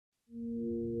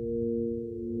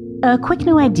A quick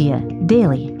new idea,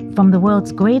 daily, from the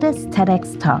world's greatest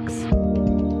TEDx talks.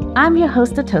 I'm your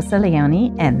host, Atossa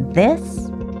Leoni, and this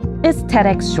is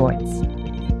TEDx Shorts.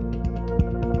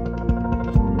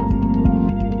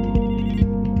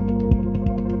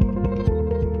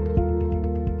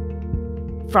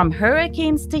 From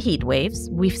hurricanes to heat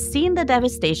waves, we've seen the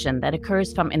devastation that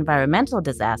occurs from environmental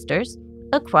disasters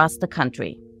across the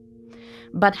country.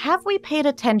 But have we paid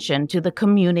attention to the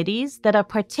communities that are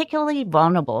particularly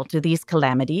vulnerable to these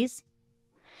calamities?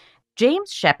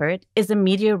 James Shepherd is a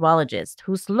meteorologist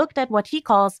who's looked at what he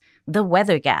calls the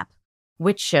weather gap,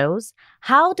 which shows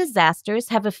how disasters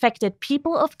have affected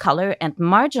people of color and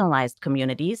marginalized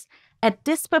communities at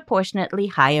disproportionately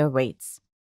higher rates.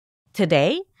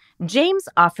 Today, James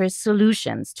offers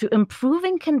solutions to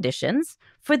improving conditions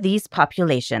for these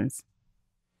populations.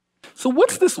 So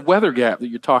what's this weather gap that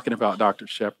you're talking about, Dr.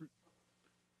 Shepherd?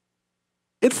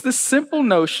 It's the simple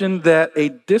notion that a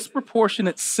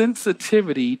disproportionate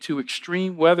sensitivity to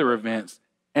extreme weather events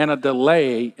and a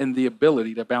delay in the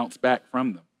ability to bounce back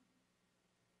from them.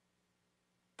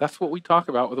 That's what we talk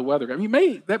about with a weather gap.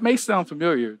 That may sound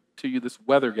familiar to you, this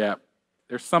weather gap.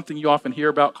 There's something you often hear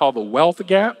about called the wealth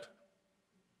gap.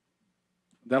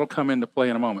 That'll come into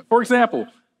play in a moment. For example,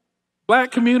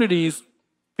 Black communities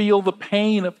feel the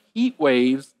pain of heat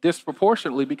waves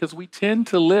disproportionately because we tend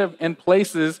to live in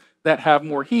places that have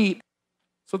more heat.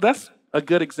 So that's a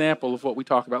good example of what we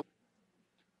talk about.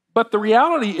 But the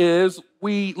reality is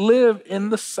we live in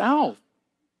the South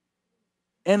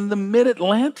and the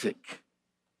Mid-Atlantic.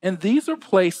 And these are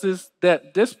places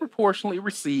that disproportionately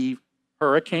receive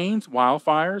hurricanes,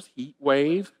 wildfires, heat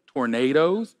waves,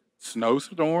 tornadoes,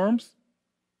 snowstorms.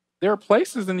 There are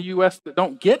places in the U.S. that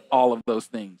don't get all of those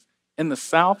things. In the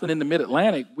South and in the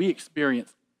Mid-Atlantic, we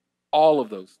experience all of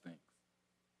those things.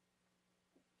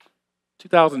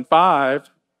 2005,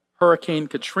 Hurricane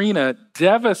Katrina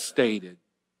devastated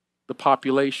the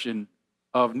population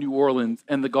of New Orleans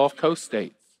and the Gulf Coast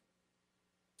states.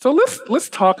 So let's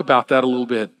talk about that a little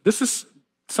bit. This is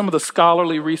some of the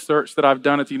scholarly research that I've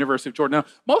done at the University of Georgia. Now,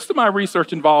 most of my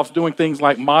research involves doing things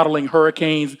like modeling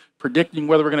hurricanes, predicting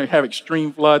whether we're going to have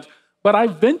extreme floods, but I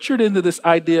ventured into this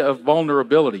idea of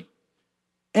vulnerability.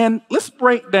 And let's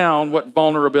break down what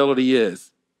vulnerability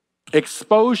is.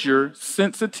 Exposure,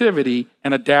 sensitivity,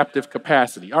 and adaptive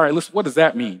capacity. All right, what does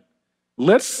that mean?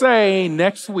 Let's say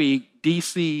next week,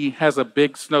 DC has a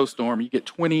big snowstorm. You get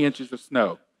 20 inches of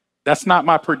snow. That's not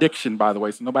my prediction, by the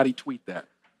way, so nobody tweet that.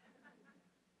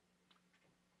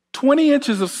 20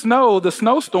 inches of snow, the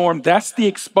snowstorm, that's the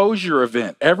exposure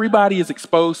event. Everybody is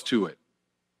exposed to it.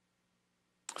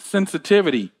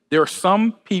 Sensitivity. There are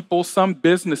some people, some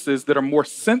businesses that are more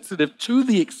sensitive to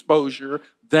the exposure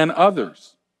than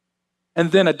others.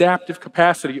 And then adaptive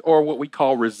capacity, or what we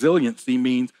call resiliency,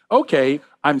 means, okay,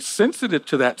 I'm sensitive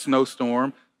to that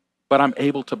snowstorm, but I'm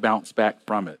able to bounce back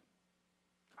from it.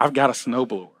 I've got a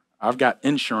snowblower. I've got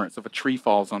insurance if a tree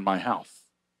falls on my house.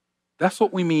 That's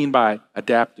what we mean by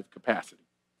adaptive capacity.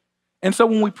 And so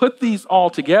when we put these all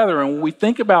together and when we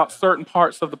think about certain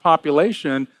parts of the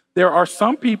population, there are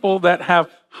some people that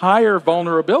have higher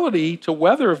vulnerability to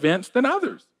weather events than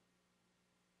others.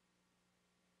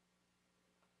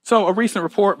 So a recent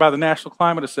report by the National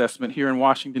Climate Assessment here in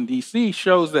Washington, D.C.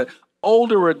 shows that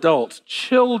older adults,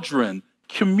 children,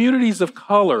 communities of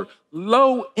color,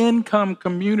 low-income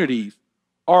communities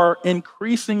are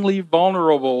increasingly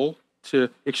vulnerable to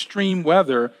extreme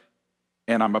weather,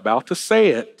 and I'm about to say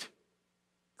it,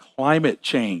 climate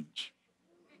change.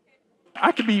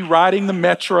 I could be riding the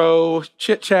metro,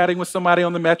 chit-chatting with somebody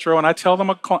on the metro, and I tell them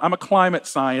I'm a climate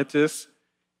scientist,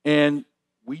 and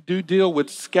we do deal with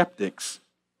skeptics.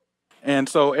 And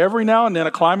so every now and then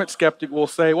a climate skeptic will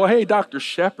say, well, hey, Dr.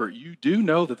 Shepherd, you do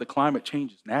know that the climate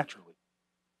changes naturally.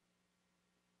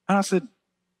 And I said,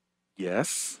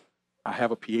 yes, I have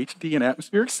a PhD in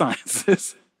atmospheric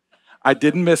sciences. I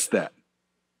didn't miss that.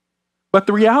 But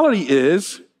the reality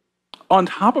is, on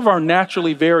top of our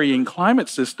naturally varying climate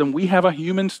system, we have a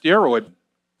human steroid.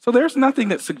 So there's nothing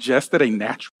that suggests that a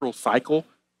natural cycle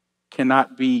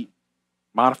cannot be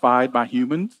modified by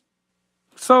humans.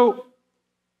 So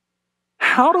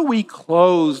how do we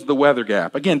close the weather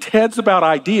gap? Again, TED's about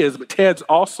ideas, but TED's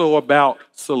also about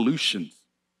solutions.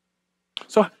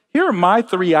 So here are my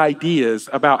 3 ideas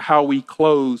about how we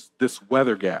close this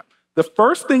weather gap. The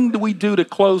first thing that we do to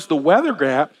close the weather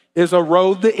gap is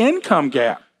erode the income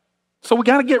gap. So we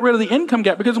got to get rid of the income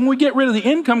gap, because when we get rid of the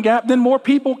income gap, then more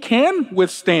people can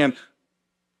withstand.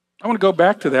 I want to go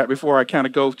back to that before I kind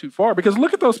of go too far, because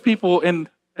look at those people in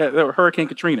Hurricane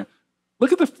Katrina.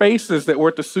 Look at the faces that were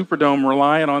at the Superdome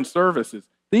relying on services.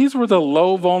 These were the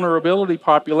low vulnerability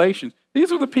populations.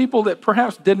 These are the people that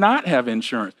perhaps did not have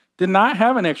insurance, did not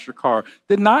have an extra car,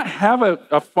 did not have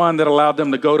a fund that allowed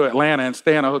them to go to Atlanta and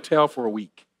stay in a hotel for a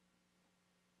week.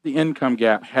 The income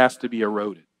gap has to be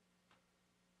eroded.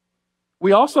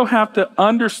 We also have to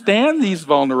understand these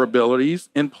vulnerabilities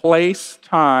in place,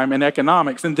 time, and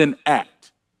economics, and then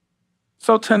act.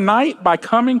 So tonight, by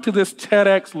coming to this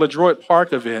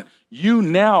TEDxLeDroitPark event, you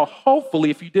now, hopefully,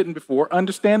 if you didn't before,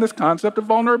 understand this concept of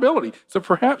vulnerability. So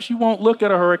perhaps you won't look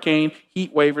at a hurricane,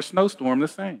 heat wave, or snowstorm the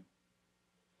same.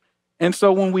 And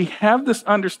so when we have this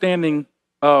understanding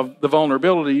of the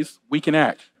vulnerabilities, we can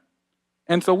act.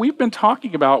 And so we've been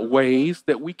talking about ways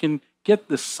that we can get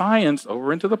the science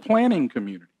over into the planning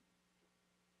community.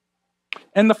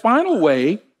 And the final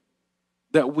way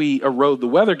that we erode the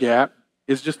weather gap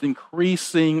is just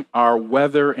increasing our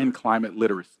weather and climate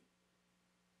literacy.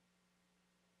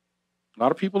 A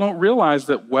lot of people don't realize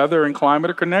that weather and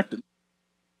climate are connected.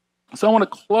 So I want to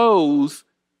close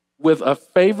with a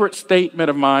favorite statement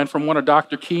of mine from one of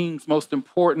Dr. King's most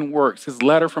important works, his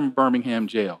letter from Birmingham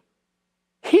jail.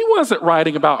 He wasn't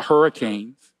writing about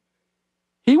hurricanes.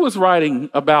 He was writing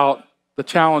about the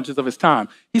challenges of his time.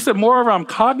 He said, moreover, I'm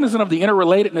cognizant of the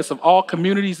interrelatedness of all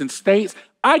communities and states.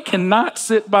 I cannot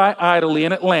sit by idly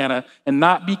in Atlanta and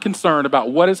not be concerned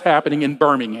about what is happening in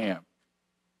Birmingham.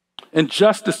 And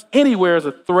justice anywhere is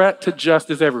a threat to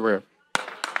justice everywhere.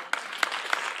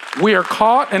 We are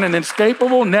caught in an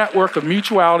inescapable network of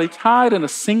mutuality tied in a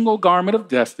single garment of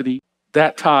destiny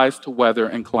that ties to weather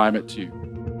and climate too.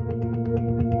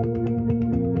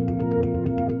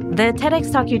 The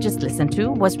TEDx talk you just listened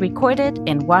to was recorded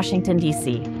in Washington,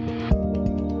 D.C.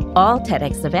 All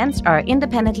TEDx events are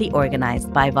independently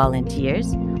organized by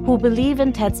volunteers who believe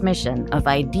in TED's mission of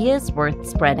ideas worth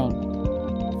spreading.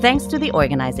 Thanks to the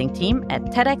organizing team at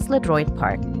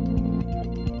TEDxLeDroitPark.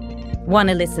 Want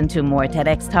to listen to more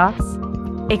TEDx talks?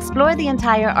 Explore the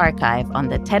entire archive on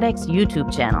the TEDx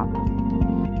YouTube channel.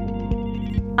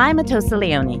 I'm Atossa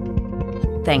Leoni.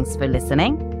 Thanks for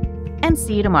listening, and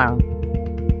see you tomorrow.